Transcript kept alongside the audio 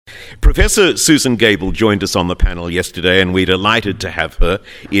Professor Susan Gabel joined us on the panel yesterday, and we're delighted to have her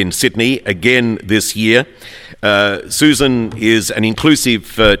in Sydney again this year. Susan is an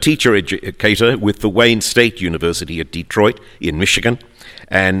inclusive teacher educator with the Wayne State University at Detroit in Michigan,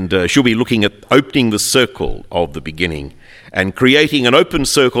 and she'll be looking at opening the circle of the beginning and creating an open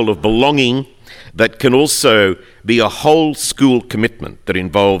circle of belonging that can also be a whole school commitment that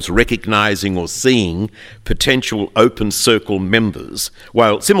involves recognizing or seeing potential open circle members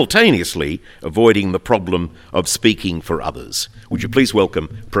while simultaneously avoiding the problem of speaking for others. Would you please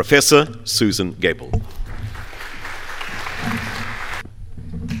welcome Professor Susan Gabel.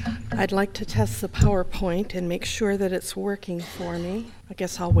 I'd like to test the PowerPoint and make sure that it's working for me. I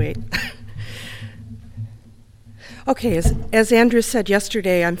guess I'll wait. Okay, as Andrew said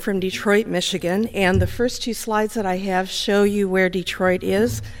yesterday, I'm from Detroit, Michigan, and the first two slides that I have show you where Detroit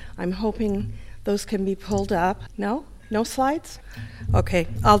is. I'm hoping those can be pulled up. No? No slides? Okay,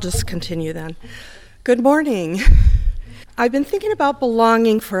 I'll just continue then. Good morning. I've been thinking about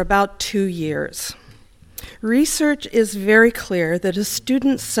belonging for about 2 years. Research is very clear that a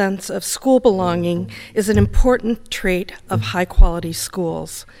student's sense of school belonging is an important trait of high-quality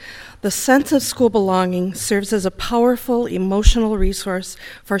schools. The sense of school belonging serves as a powerful emotional resource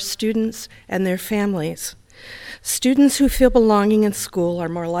for students and their families. Students who feel belonging in school are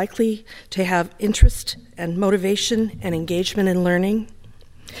more likely to have interest and motivation and engagement in learning.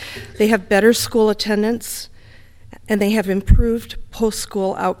 They have better school attendance, and they have improved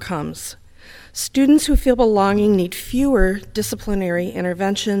post-school outcomes. Students who feel belonging need fewer disciplinary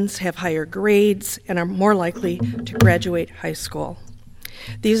interventions, have higher grades, and are more likely to graduate high school.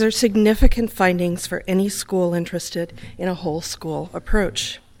 These are significant findings for any school interested in a whole school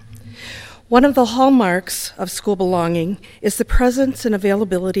approach. One of the hallmarks of school belonging is the presence and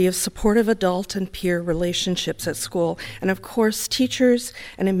availability of supportive adult and peer relationships at school. And of course, teachers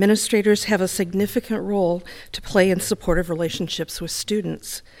and administrators have a significant role to play in supportive relationships with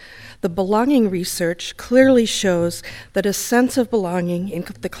students. The belonging research clearly shows that a sense of belonging in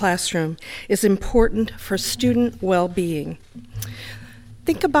the classroom is important for student well-being.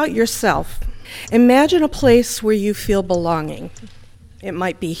 Think about yourself. Imagine a place where you feel belonging. It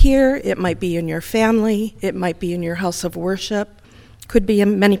might be here, it might be in your family, it might be in your house of worship, could be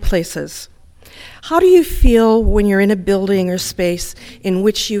in many places. How do you feel when you're in a building or space in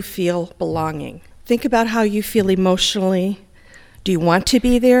which you feel belonging? Think about how you feel emotionally. Do you want to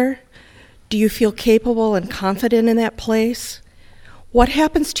be there? Do you feel capable and confident in that place? What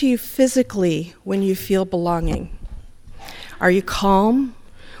happens to you physically when you feel belonging? Are you calm,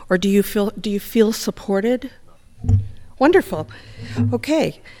 or do you feel supported? Wonderful.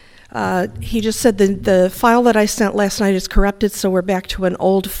 Okay. He just said the file that I sent last night is corrupted, so we're back to an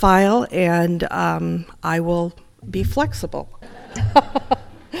old file, and I will be flexible.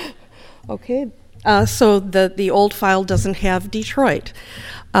 Okay. So the old file doesn't have Detroit,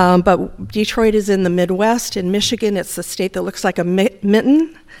 but Detroit is in the Midwest. In Michigan, it's the state that looks like a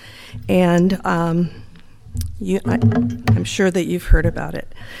mitten, and I'm sure that you've heard about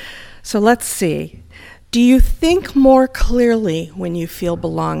it. So let's see. Do you think more clearly when you feel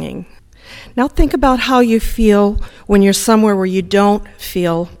belonging? Now think about how you feel when you're somewhere where you don't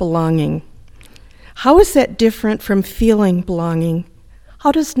feel belonging. How is that different from feeling belonging?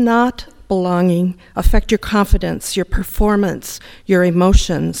 How does not belonging affect your confidence, your performance, your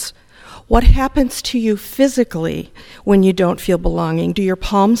emotions? What happens to you physically when you don't feel belonging? Do your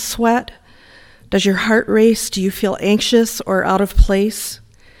palms sweat? Does your heart race? Do you feel anxious or out of place?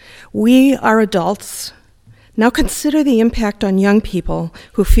 We are adults. Now consider the impact on young people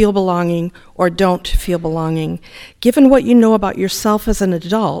who feel belonging or don't feel belonging. Given what you know about yourself as an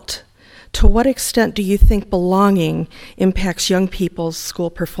adult, to what extent do you think belonging impacts young people's school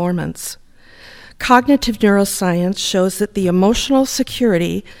performance? Cognitive neuroscience shows that the emotional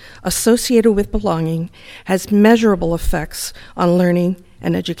security associated with belonging has measurable effects on learning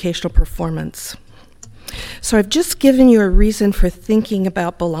and educational performance. So I've just given you a reason for thinking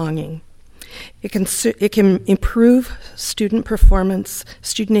about belonging. It can improve student performance,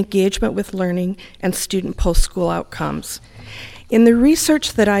 student engagement with learning, and student post-school outcomes. In the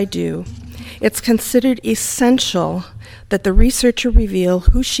research that I do, it's considered essential that the researcher reveal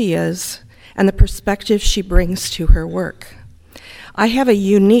who she is and the perspective she brings to her work. I have a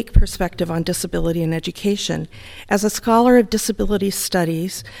unique perspective on disability and education. As a scholar of disability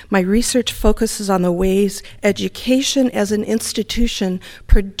studies, my research focuses on the ways education as an institution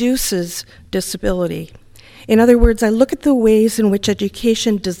produces disability. In other words, I look at the ways in which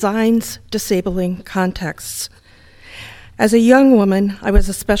education designs disabling contexts. As a young woman, I was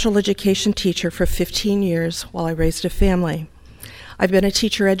a special education teacher for 15 years while I raised a family. I've been a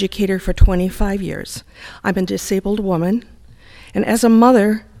teacher educator for 25 years. I'm a disabled woman, and as a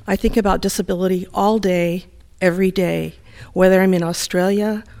mother, I think about disability all day, every day, whether I'm in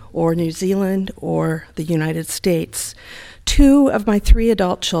Australia or New Zealand or the United States. 2 of my 3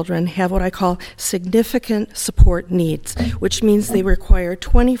 adult children have what I call significant support needs, which means they require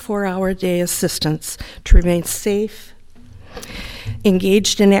 24-hour-a-day assistance to remain safe,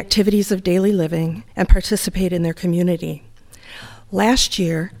 engaged in activities of daily living, and participate in their community. Last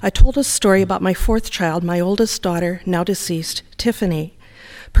year, I told a story about my 4th child, my oldest daughter, now deceased, Tiffany.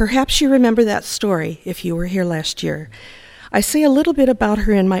 Perhaps you remember that story if you were here last year. I say a little bit about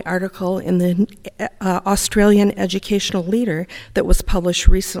her in my article in the Australian Educational Leader that was published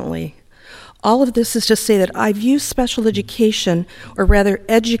recently. All of this is to say that I view special education, or rather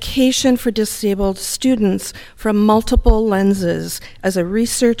education for disabled students, from multiple lenses: as a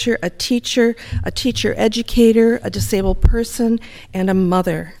researcher, a teacher educator, a disabled person, and a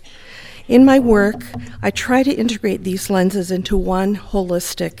mother. In my work, I try to integrate these lenses into one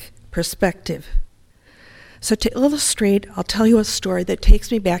holistic perspective. So to illustrate, I'll tell you a story that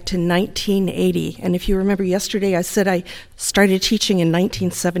takes me back to 1980. And if you remember yesterday, I said I started teaching in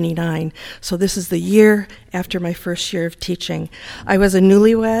 1979. So this is the year after my first year of teaching. I was a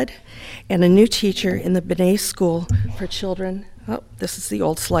newlywed and a new teacher in the Benet School for Children. Oh, this is the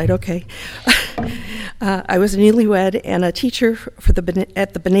old slide, okay. I was a newlywed and a teacher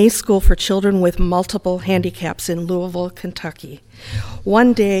at the Benet School for Children with Multiple Handicaps in Louisville, Kentucky.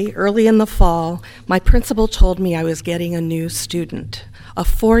 One day, early in the fall, my principal told me I was getting a new student, a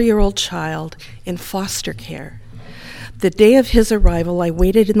 4-year-old child in foster care. The day of his arrival, I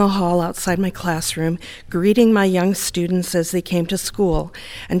waited in the hall outside my classroom, greeting my young students as they came to school.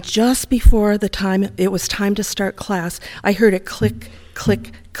 And just before it was time to start class, I heard a click,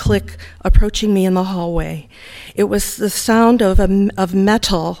 click, click approaching me in the hallway. It was the sound of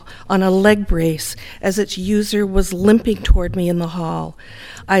metal on a leg brace as its user was limping toward me in the hall.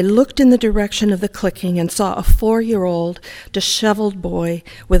 I looked in the direction of the clicking and saw a 4-year-old disheveled boy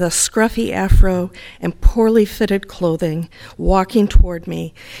with a scruffy afro and poorly fitted clothing walking toward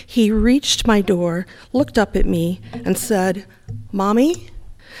me. He reached my door, looked up at me, and said, "Mommy?"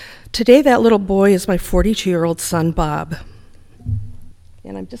 Today that little boy is my 42-year-old son, Bob.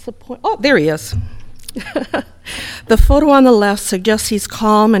 And I'm disappointed. Oh, there he is. The photo on the left suggests he's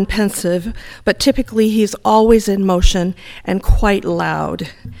calm and pensive, but typically he's always in motion and quite loud.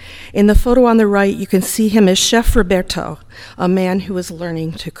 In the photo on the right, you can see him as Chef Roberto, a man who is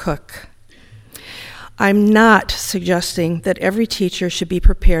learning to cook. I'm not suggesting that every teacher should be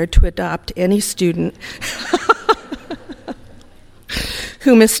prepared to adopt any student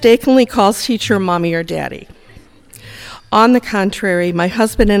who mistakenly calls teacher mommy or daddy. On the contrary, my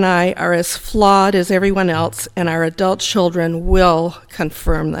husband and I are as flawed as everyone else, and our adult children will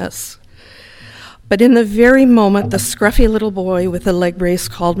confirm this. But in the very moment the scruffy little boy with the leg brace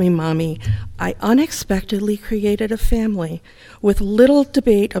called me mommy, I unexpectedly created a family with little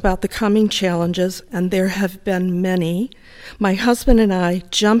debate about the coming challenges, and there have been many. My husband and I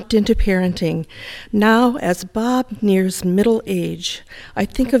jumped into parenting. Now, as Bob nears middle age, I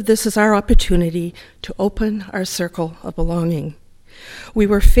think of this as our opportunity to open our circle of belonging. We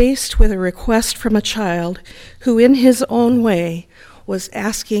were faced with a request from a child who, in his own way, was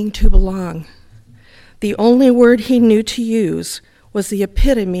asking to belong. The only word he knew to use was the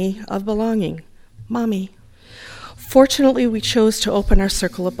epitome of belonging, mommy. Fortunately, we chose to open our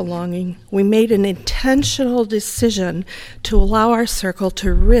circle of belonging. We made an intentional decision to allow our circle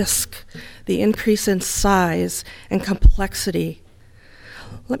to risk the increase in size and complexity.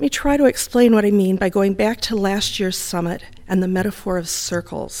 Let me try to explain what I mean by going back to last year's summit and the metaphor of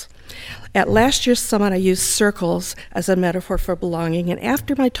circles. At last year's summit, I used circles as a metaphor for belonging, and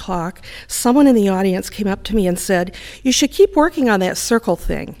after my talk, someone in the audience came up to me and said, "You should keep working on that circle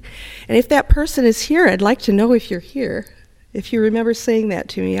thing." And if that person is here, I'd like to know if you're here, if you remember saying that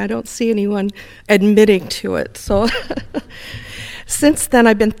to me. I don't see anyone admitting to it. So since then,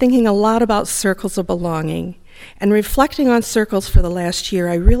 I've been thinking a lot about circles of belonging. And reflecting on circles for the last year,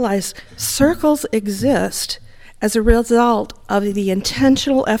 I realized circles exist as a result of the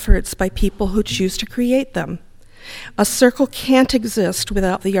intentional efforts by people who choose to create them. A circle can't exist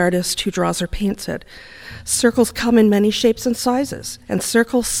without the artist who draws or paints it. Circles come in many shapes and sizes, and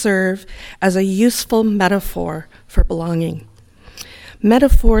circles serve as a useful metaphor for belonging.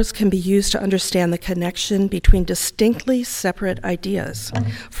 Metaphors can be used to understand the connection between distinctly separate ideas.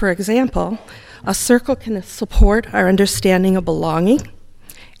 For example, a circle can support our understanding of belonging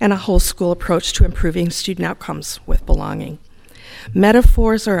and a whole school approach to improving student outcomes with belonging.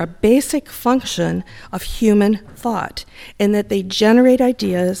 Metaphors are a basic function of human thought in that they generate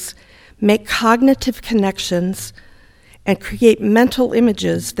ideas, make cognitive connections, and create mental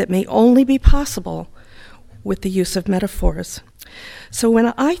images that may only be possible with the use of metaphors. So when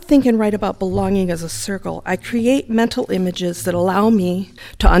I think and write about belonging as a circle, I create mental images that allow me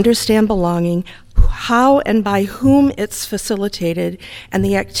to understand belonging, how and by whom it's facilitated, and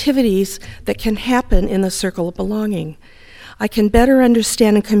the activities that can happen in the circle of belonging. I can better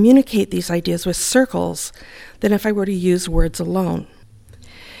understand and communicate these ideas with circles than if I were to use words alone.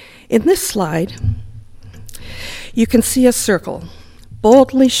 In this slide, you can see a circle,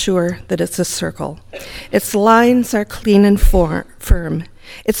 boldly sure that it's a circle. Its lines are clean and firm.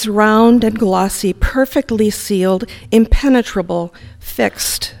 It's round and glossy, perfectly sealed, impenetrable,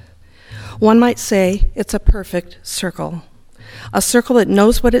 fixed. One might say it's a perfect circle, a circle that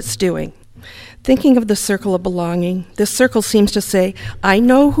knows what it's doing. Thinking of the circle of belonging, this circle seems to say, I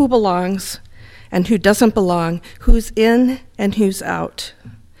know who belongs and who doesn't belong, who's in and who's out.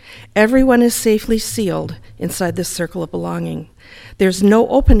 Everyone is safely sealed inside this circle of belonging. There's no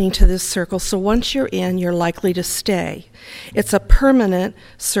opening to this circle, so once you're in, you're likely to stay. It's a permanent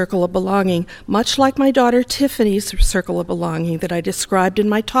circle of belonging, much like my daughter Tiffany's circle of belonging that I described in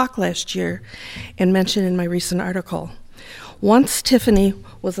my talk last year and mentioned in my recent article. Once Tiffany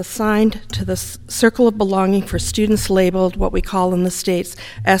was assigned to the circle of belonging for students labeled what we call in the States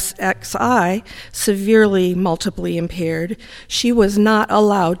SXI, severely multiply impaired, she was not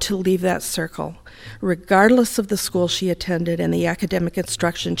allowed to leave that circle, regardless of the school she attended and the academic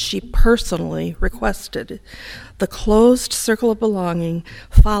instruction she personally requested. The closed circle of belonging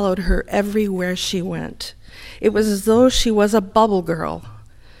followed her everywhere she went. It was as though she was a bubble girl,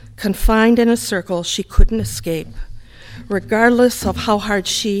 confined in a circle she couldn't escape, regardless of how hard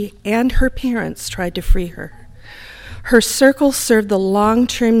she and her parents tried to free her. Her circle served the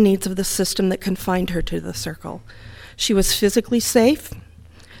long-term needs of the system that confined her to the circle. She was physically safe,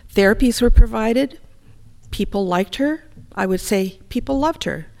 therapies were provided, people liked her, I would say people loved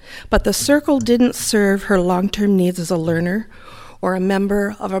her, but the circle didn't serve her long-term needs as a learner or a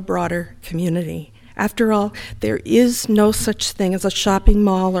member of a broader community. After all, there is no such thing as a shopping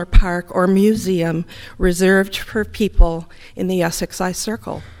mall or park or museum reserved for people in the SXI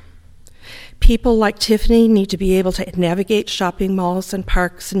circle. People like Tiffany need to be able to navigate shopping malls and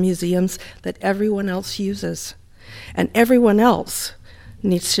parks and museums that everyone else uses. And everyone else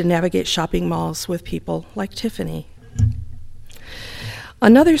needs to navigate shopping malls with people like Tiffany.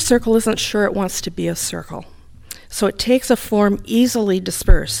 Another circle isn't sure it wants to be a circle. So it takes a form easily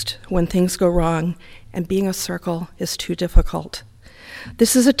dispersed when things go wrong, and being a circle is too difficult.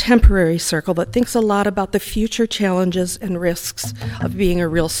 This is a temporary circle that thinks a lot about the future challenges and risks of being a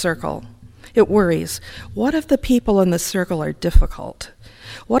real circle. It worries, what if the people in the circle are difficult?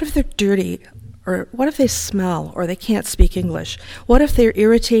 What if they're dirty? Or what if they smell or they can't speak English? What if their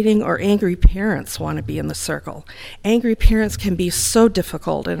irritating or angry parents want to be in the circle? Angry parents can be so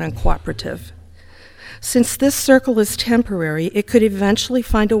difficult and uncooperative. Since this circle is temporary, it could eventually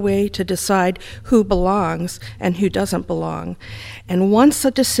find a way to decide who belongs and who doesn't belong. And once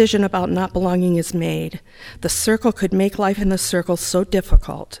a decision about not belonging is made, the circle could make life in the circle so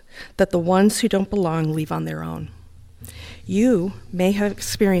difficult that the ones who don't belong leave on their own. You may have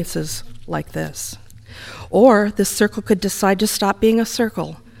experiences like this. Or the circle could decide to stop being a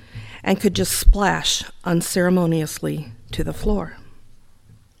circle and could just splash unceremoniously to the floor.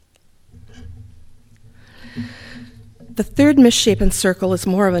 The third misshapen circle is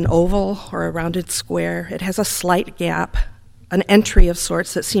more of an oval or a rounded square. It has a slight gap, an entry of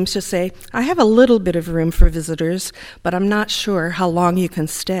sorts that seems to say, I have a little bit of room for visitors, but I'm not sure how long you can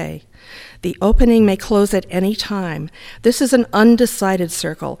stay. The opening may close at any time. This is an undecided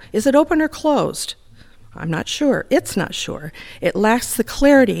circle. Is it open or closed? I'm not sure. It's not sure. It lacks the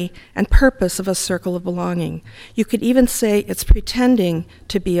clarity and purpose of a circle of belonging. You could even say it's pretending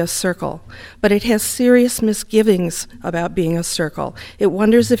to be a circle, but it has serious misgivings about being a circle. It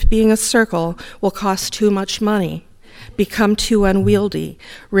wonders if being a circle will cost too much money, become too unwieldy,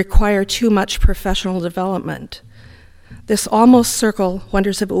 require too much professional development. This almost circle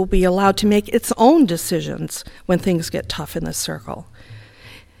wonders if it will be allowed to make its own decisions when things get tough in the circle.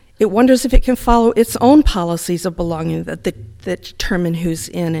 It wonders if it can follow its own policies of belonging that determine who's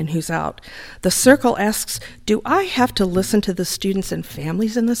in and who's out. The circle asks, do I have to listen to the students and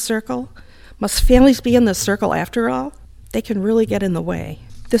families in the circle? Must families be in the circle after all? They can really get in the way.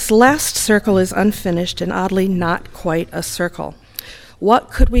 This last circle is unfinished and oddly not quite a circle.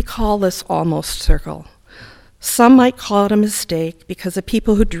 What could we call this almost circle? Some might call it a mistake because the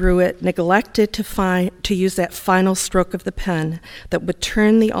people who drew it neglected to use that final stroke of the pen that would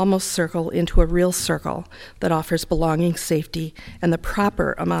turn the almost circle into a real circle that offers belonging, safety, and the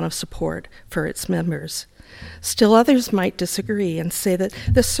proper amount of support for its members. Still others might disagree and say that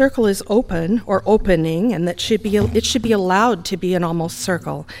the circle is open or opening and that it should be allowed to be an almost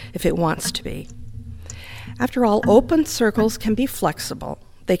circle if it wants to be. After all, open circles can be flexible.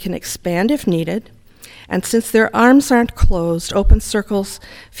 They can expand if needed. And since their arms aren't closed, open circles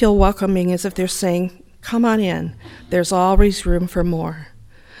feel welcoming as if they're saying, come on in, there's always room for more.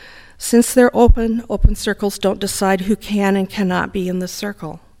 Since they're open circles don't decide who can and cannot be in the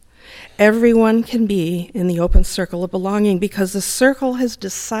circle. Everyone can be in the open circle of belonging because the circle has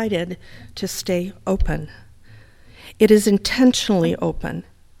decided to stay open. It is intentionally open.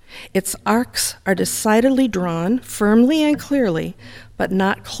 Its arcs are decidedly drawn, firmly and clearly, but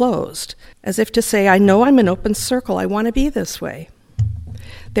not closed, as if to say, I know I'm an open circle, I want to be this way.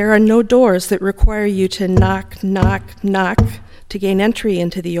 There are no doors that require you to knock, knock, knock to gain entry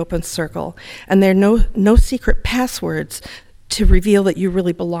into the open circle, and there are no secret passwords to reveal that you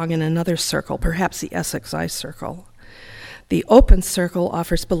really belong in another circle, perhaps the SXI circle. The open circle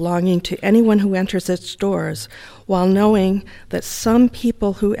offers belonging to anyone who enters its doors, while knowing that some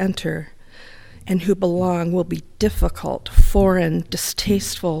people who enter and who belong will be difficult, foreign,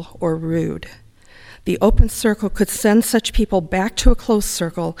 distasteful, or rude. The open circle could send such people back to a closed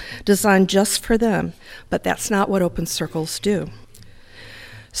circle designed just for them, but that's not what open circles do.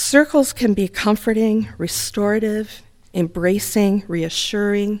 Circles can be comforting, restorative, embracing,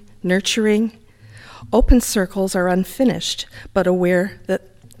 reassuring, nurturing. Open circles are unfinished, but aware that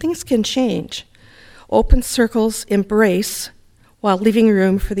things can change. Open circles embrace while leaving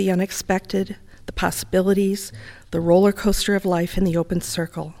room for the unexpected, the possibilities, the roller coaster of life in the open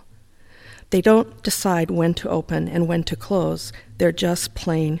circle. They don't decide when to open and when to close. They're just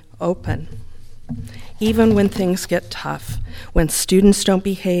plain open. Even when things get tough, when students don't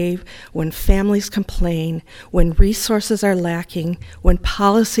behave, when families complain, when resources are lacking, when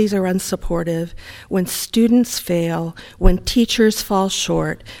policies are unsupportive, when students fail, when teachers fall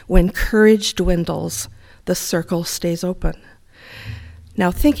short, when courage dwindles, the circle stays open.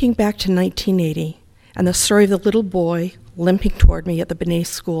 Now, thinking back to 1980 and the story of the little boy limping toward me at the Benet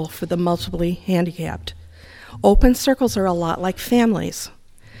School for the multiply handicapped, open circles are a lot like families.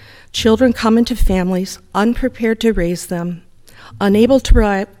 Children come into families unprepared to raise them, unable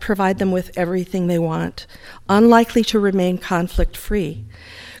to provide them with everything they want, unlikely to remain conflict-free.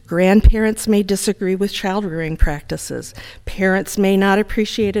 Grandparents may disagree with child-rearing practices. Parents may not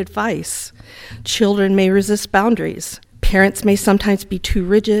appreciate advice. Children may resist boundaries. Parents may sometimes be too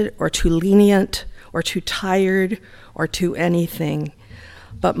rigid or too lenient or too tired or too anything.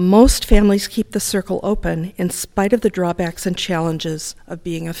 But most families keep the circle open in spite of the drawbacks and challenges of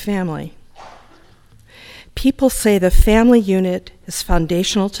being a family. People say the family unit is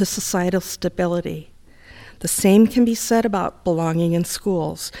foundational to societal stability. The same can be said about belonging in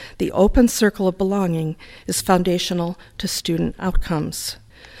schools. The open circle of belonging is foundational to student outcomes.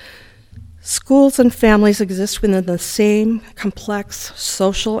 Schools and families exist within the same complex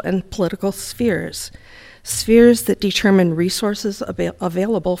social and political spheres that determine resources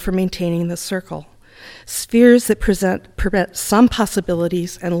available for maintaining the circle, spheres that prevent some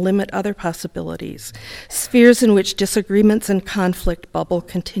possibilities and limit other possibilities, spheres in which disagreements and conflict bubble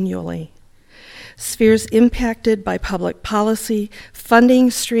continually, spheres impacted by public policy, funding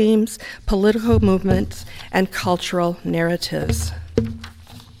streams, political movements, and cultural narratives.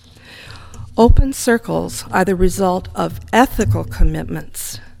 Open circles are the result of ethical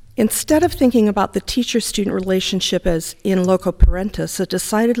commitments. Instead of thinking about the teacher-student relationship as in loco parentis, a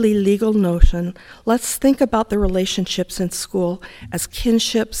decidedly legal notion, let's think about the relationships in school as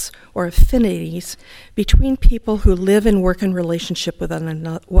kinships or affinities between people who live and work in relationship with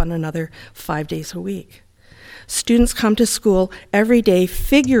one another 5 days a week. Students come to school every day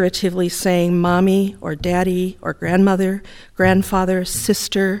figuratively saying mommy or daddy or grandmother, grandfather,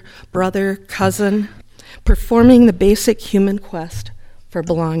 sister, brother, cousin, performing the basic human quest for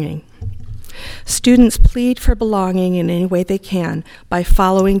belonging. Students plead for belonging in any way they can by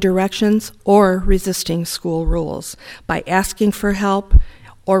following directions or resisting school rules, by asking for help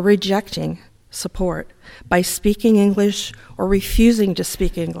or rejecting support, by speaking English or refusing to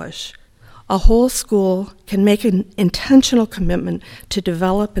speak English. A whole school can make an intentional commitment to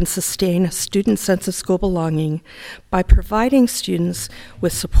develop and sustain a student sense of school belonging by providing students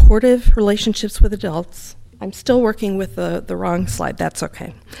with supportive relationships with adults, I'm still working with the wrong slide. That's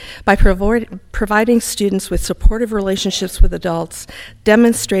okay. By providing students with supportive relationships with adults,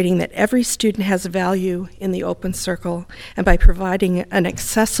 demonstrating that every student has value in the open circle, and by providing an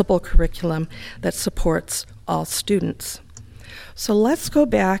accessible curriculum that supports all students. So let's go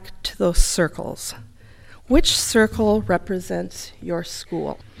back to those circles. Which circle represents your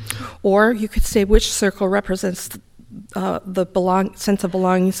school? Or you could say, which circle represents the sense of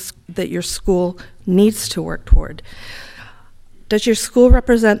belonging that your school needs to work toward? Does your school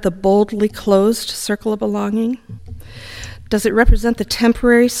represent the boldly closed circle of belonging? Does it represent the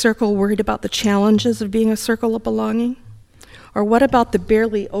temporary circle worried about the challenges of being a circle of belonging? Or what about the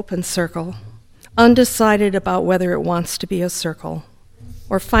barely open circle, undecided about whether it wants to be a circle?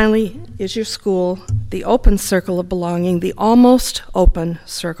 Or finally, is your school the open circle of belonging, the almost open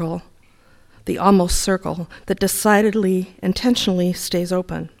circle, the almost circle that decidedly, intentionally stays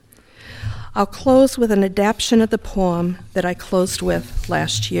open? I'll close with an adaptation of the poem that I closed with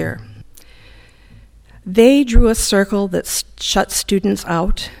last year. They drew a circle that shut students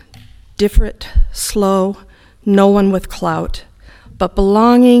out, different, slow, no one with clout, but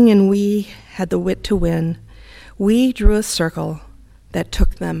belonging and we had the wit to win. We drew a circle that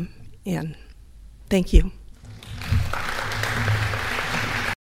took them in. Thank you.